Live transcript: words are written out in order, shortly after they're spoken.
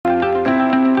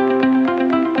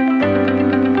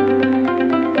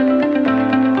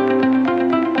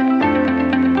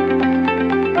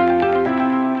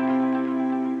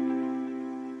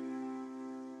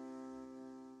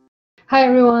Hi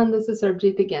everyone, this is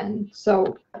Sarabjit again.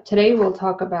 So today we'll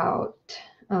talk about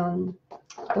the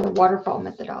waterfall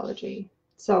methodology.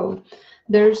 So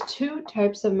there's two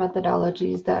types of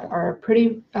methodologies that are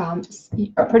pretty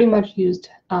much used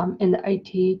in the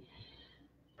IT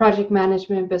project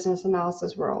management business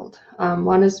analysis world.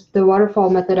 One is the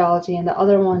waterfall methodology and the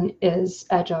other one is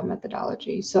agile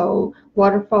methodology. So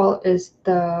waterfall is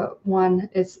the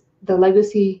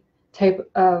legacy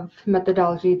type of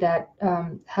methodology that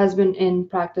has been in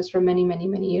practice for many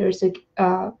years,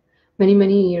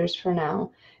 many years for now.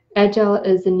 Agile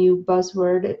is the new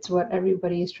buzzword. It's what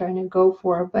everybody is trying to go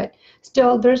for, but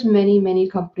still there's many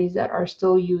companies that are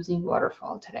still using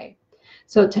waterfall today.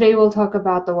 So today we'll talk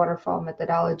about the waterfall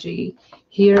methodology.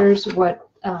 Here's what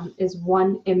is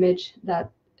one image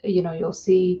that you'll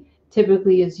see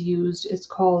typically is used. It's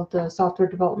called the software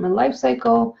development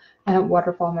lifecycle and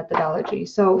waterfall methodology.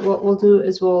 So what we'll do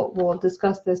is we'll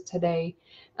discuss this today.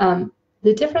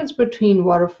 The difference between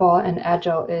waterfall and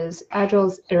agile is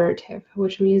iterative,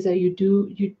 which means that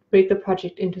you break the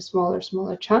project into smaller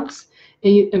chunks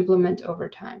and you implement over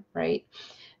time, right?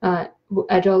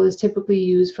 Agile is typically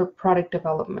used for product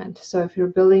development. So if you're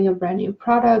building a brand new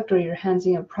product or you're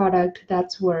enhancing a product,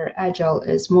 that's where Agile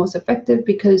is most effective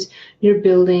because you're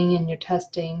building and you're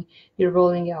testing, you're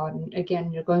rolling out, and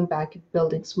again, you're going back and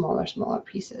building smaller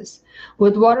pieces.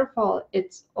 With Waterfall,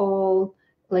 it's all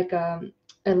like a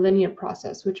linear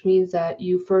process, which means that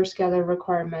you first gather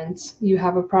requirements. You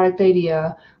have a product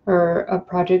idea or a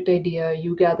project idea,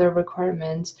 you gather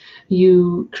requirements,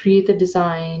 you create the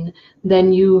design,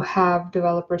 then you have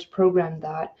developers program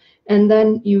that, and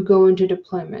then you go into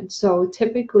deployment. So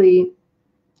typically,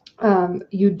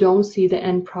 you don't see the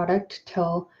end product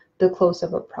till the close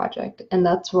of a project, and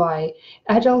that's why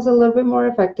Agile is a little bit more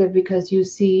effective because you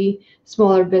see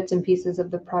smaller bits and pieces of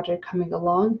the project coming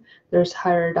along. There's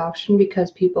higher adoption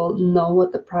because people know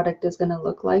what the product is going to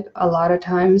look like. A lot of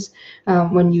times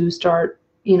when you start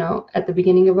at the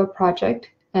beginning of a project,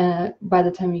 by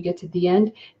the time you get to the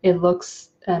end, it looks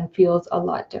and feels a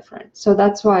lot different. So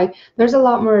that's why there's a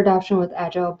lot more adoption with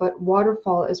Agile, but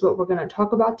Waterfall is what we're going to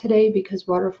talk about today because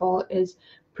Waterfall is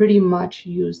pretty much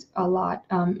used a lot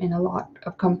in a lot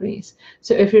of companies.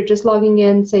 So if you're just logging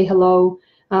in, say hello.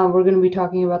 We're going to be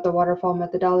talking about the waterfall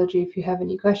methodology. If you have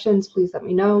any questions, please let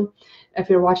me know. If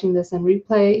you're watching this in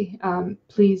replay,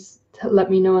 please let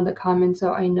me know in the comments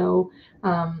so I know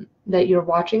that you're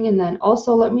watching, and then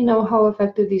also let me know how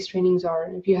effective these trainings are.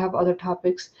 And if you have other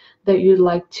topics that you'd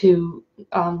like to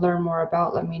learn more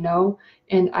about, let me know,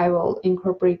 and I will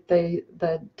incorporate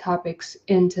the topics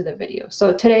into the video.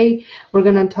 So today we're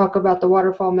going to talk about the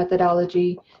waterfall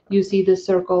methodology. You see this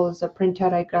circle is a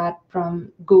printout I got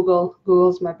from Google.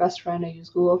 Google's my best friend. I use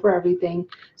Google for everything.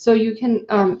 So you can,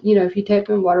 if you type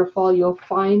in waterfall, you'll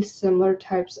find similar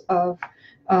types of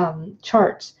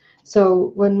charts.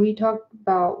 So when we talk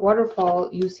about waterfall,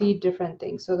 you see different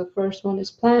things. So the first one is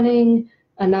planning,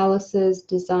 analysis,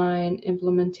 design,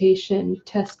 implementation,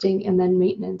 testing, and then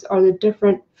maintenance are the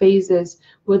different phases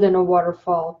within a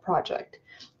waterfall project.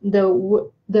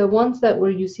 The ones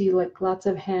where you see like lots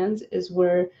of hands is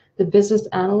where the business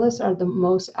analysts are the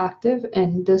most active,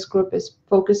 and this group is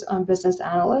focused on business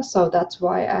analysts, so that's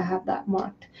why I have that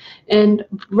marked. And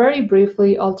very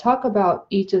briefly, I'll talk about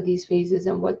each of these phases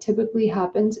and what typically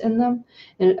happens in them.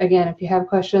 And again, if you have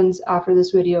questions after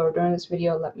this video or during this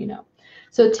video, let me know.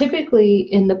 So typically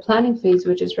in the planning phase,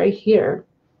 which is right here,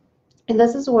 and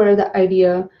this is where the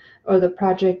idea or the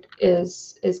project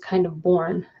is kind of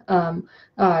born.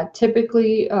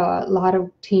 Typically, a lot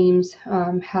of teams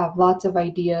have lots of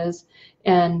ideas,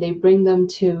 and they bring them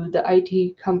to the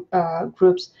IT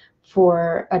groups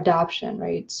for adoption,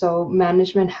 right? So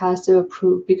management has to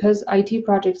approve because IT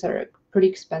projects are pretty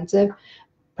expensive.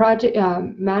 Project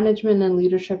management and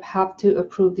leadership have to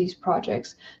approve these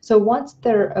projects. So once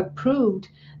they're approved,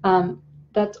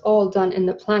 that's all done in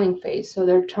the planning phase. So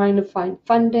they're trying to find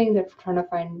funding, they're trying to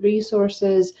find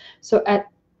resources. So at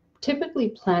typically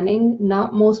planning,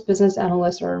 not most business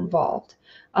analysts are involved.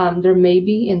 There may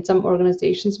be in some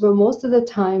organizations, but most of the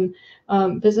time,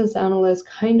 business analysts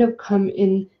kind of come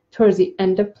in towards the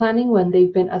end of planning when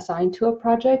they've been assigned to a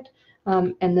project.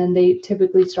 And then they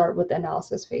typically start with the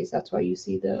analysis phase. That's why you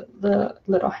see the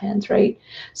little hands, right?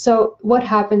 So what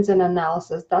happens in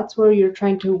analysis? That's where you're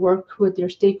trying to work with your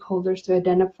stakeholders to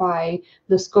identify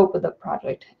the scope of the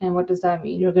project. And what does that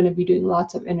mean? You're going to be doing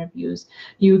lots of interviews.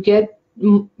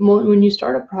 When you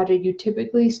start a project, you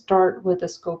typically start with the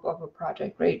scope of a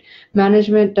project, right?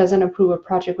 Management doesn't approve a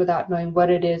project without knowing what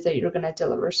it is that you're going to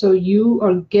deliver. So you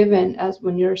are given, as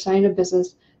when you're assigned a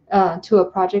business to a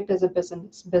project as a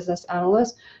business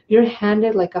analyst, you're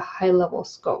handed like a high level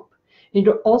scope. And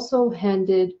you're also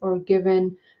handed or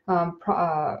given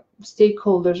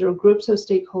stakeholders or groups of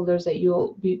stakeholders that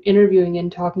you'll be interviewing and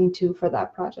talking to for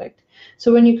that project.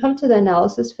 So when you come to the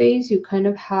analysis phase, you kind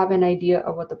of have an idea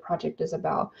of what the project is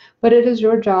about, but it is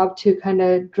your job to kind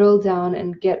of drill down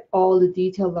and get all the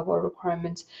detailed level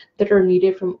requirements that are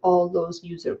needed from all those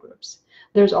user groups.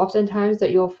 There's oftentimes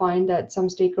that you'll find that some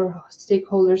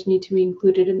stakeholders need to be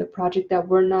included in the project that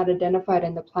were not identified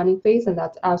in the planning phase, and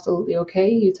that's absolutely okay.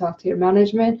 You talk to your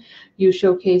management, you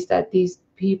showcase that these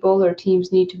people or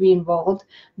teams need to be involved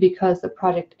because the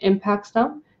project impacts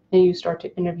them, and you start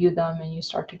to interview them and you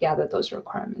start to gather those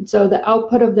requirements. So the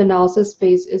output of the analysis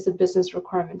phase is the business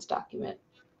requirements document.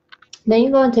 Then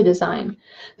you go into design.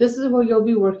 This is where you'll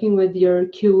be working with your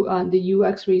the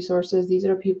UX resources. These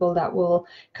are people that will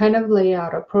kind of lay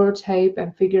out a prototype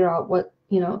and figure out what,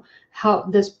 how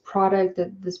this project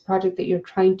that you're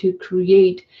trying to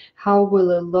create, how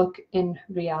will it look in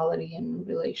reality and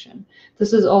relation.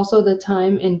 This is also the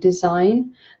time in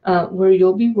design where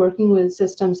you'll be working with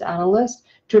systems analysts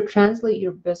to translate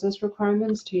your business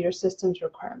requirements to your systems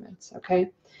requirements, okay?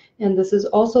 And this is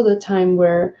also the time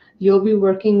where you'll be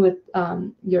working with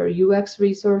your UX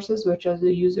resources, which are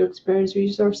the user experience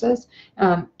resources,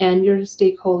 and your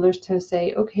stakeholders to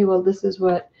say, okay, well, this is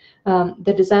what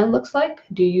the design looks like.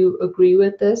 Do you agree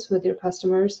with this with your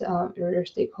customers or your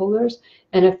stakeholders?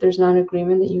 And if there's not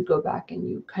agreement, then you go back and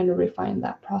you kind of refine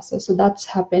that process. So that's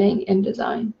happening in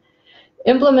design.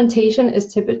 Implementation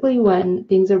is typically when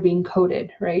things are being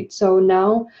coded, right? So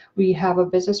now we have a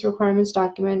business requirements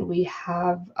document, we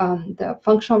have the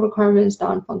functional requirements,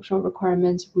 non-functional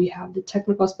requirements, we have the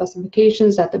technical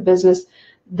specifications that the business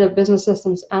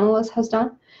systems analyst has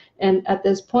done. And at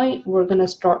this point, we're going to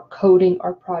start coding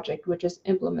our project, which is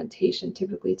implementation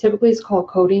typically. Typically, it's called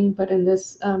coding, but in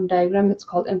this diagram, it's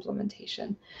called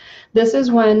implementation. This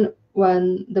is when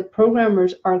the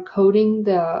programmers are coding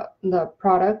the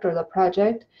product or the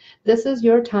project. This is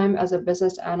your time as a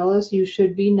business analyst. You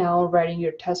should be now writing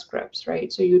your test scripts,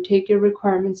 right? So you take your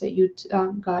requirements that you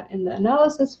got in the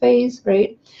analysis phase,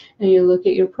 right? And you look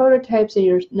at your prototypes and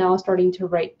you're now starting to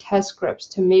write test scripts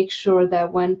to make sure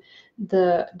that when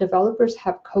the developers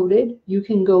have coded, you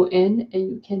can go in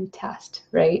and you can test,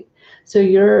 right? So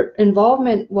your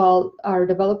involvement while our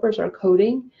developers are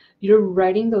coding, you're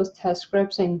writing those test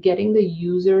scripts and getting the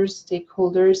users,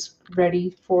 stakeholders ready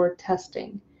for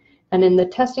testing. And in the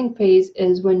testing phase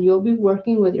is when you'll be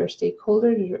working with your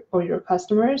stakeholders or your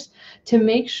customers to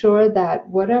make sure that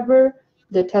whatever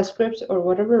the test scripts or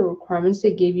whatever requirements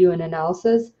they gave you in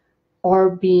analysis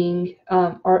are being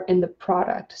are in the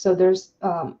product. So there's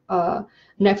an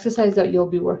exercise that you'll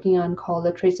be working on called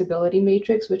the traceability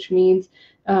matrix, which means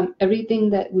everything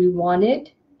that we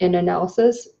wanted in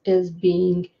analysis is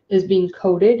being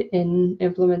coded in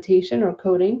implementation or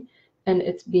coding, and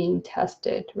it's being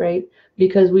tested, right?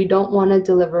 Because we don't want to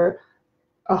deliver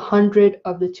 100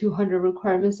 of the 200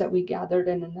 requirements that we gathered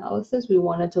in analysis. We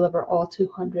want to deliver all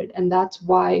 200, and that's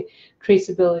why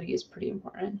traceability is pretty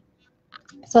important.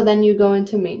 So then you go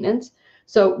into maintenance.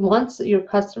 So once your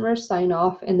customers sign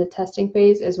off in the testing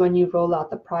phase is when you roll out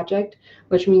the project,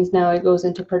 which means now it goes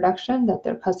into production, that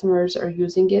their customers are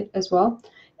using it as well.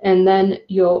 And then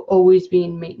you'll always be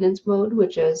in maintenance mode,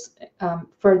 which is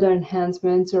further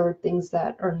enhancements or things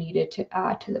that are needed to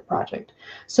add to the project.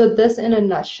 So this, in a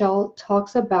nutshell,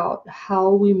 talks about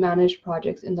how we manage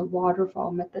projects in the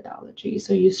waterfall methodology.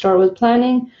 So you start with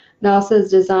planning, analysis,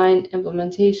 design,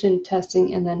 implementation,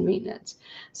 testing, and then maintenance.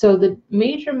 So the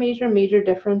major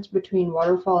difference between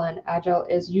waterfall and agile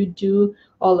is you do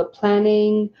all the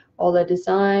planning, all the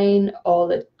design, all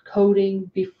the coding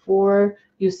before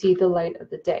you see the light of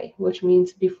the day, which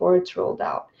means before it's rolled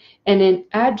out. And in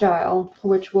agile,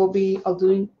 which we'll be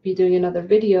doing another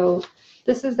video,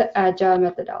 this is the agile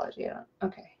methodology.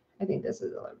 Okay, I think this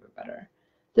is a little bit better.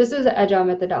 This is the agile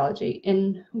methodology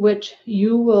in which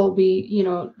you will be,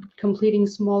 completing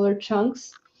smaller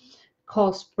chunks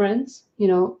called sprints.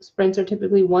 Sprints are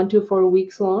typically 1 to 4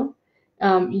 weeks long.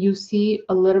 You see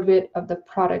a little bit of the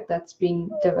product that's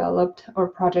being developed or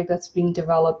project that's being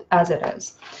developed as it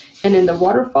is. And in the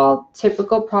waterfall,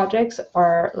 typical projects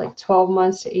are like 12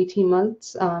 months to 18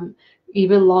 months,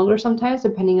 even longer sometimes,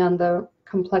 depending on the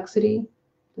complexity.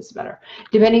 This is better.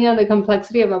 Depending on the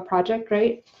complexity of a project,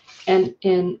 right? And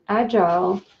in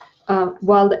agile,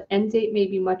 while the end date may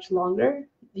be much longer,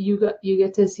 you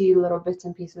get to see little bits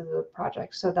and pieces of the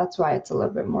project. So that's why it's a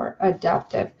little bit more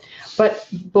adaptive. But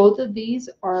both of these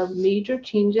are major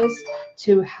changes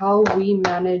to how we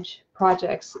manage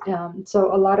projects.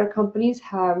 So a lot of companies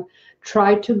have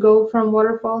tried to go from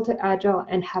waterfall to agile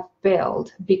and have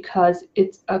failed because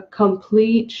it's a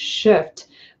complete shift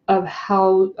of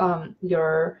how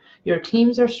your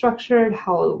teams are structured,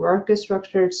 how work is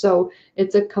structured. So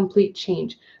it's a complete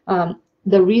change.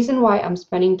 The reason why I'm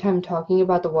spending time talking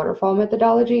about the waterfall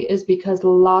methodology is because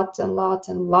lots and lots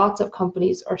and lots of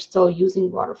companies are still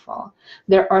using waterfall.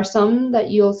 There are some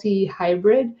that you'll see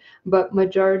hybrid, but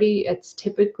majority it's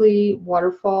typically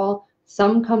waterfall.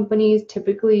 Some companies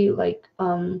typically like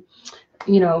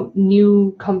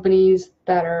new companies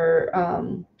that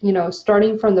are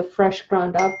starting from the fresh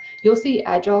ground up, you'll see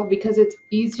Agile because it's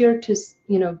easier to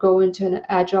go into an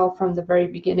Agile from the very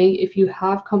beginning. If you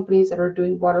have companies that are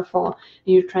doing waterfall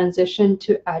and you transition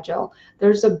to Agile,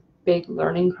 there's a big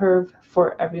learning curve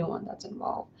for everyone that's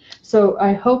involved. So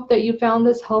I hope that you found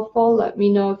this helpful. Let me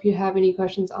know if you have any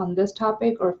questions on this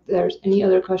topic, or if there's any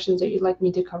other questions that you'd like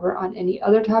me to cover on any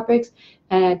other topics,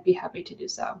 and I'd be happy to do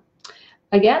so.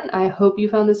 Again, I hope you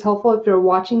found this helpful. If you're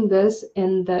watching this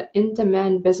in the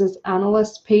in-demand business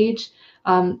analyst page,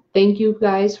 thank you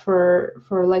guys for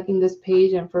liking this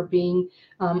page and for being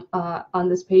on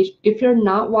this page. If you're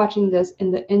not watching this in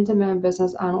the in-demand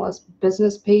business analyst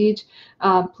business page,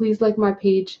 please like my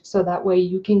page so that way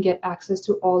you can get access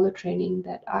to all the training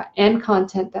that and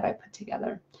content that I put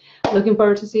together. Looking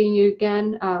forward to seeing you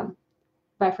again.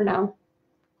 Bye for now.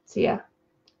 See ya.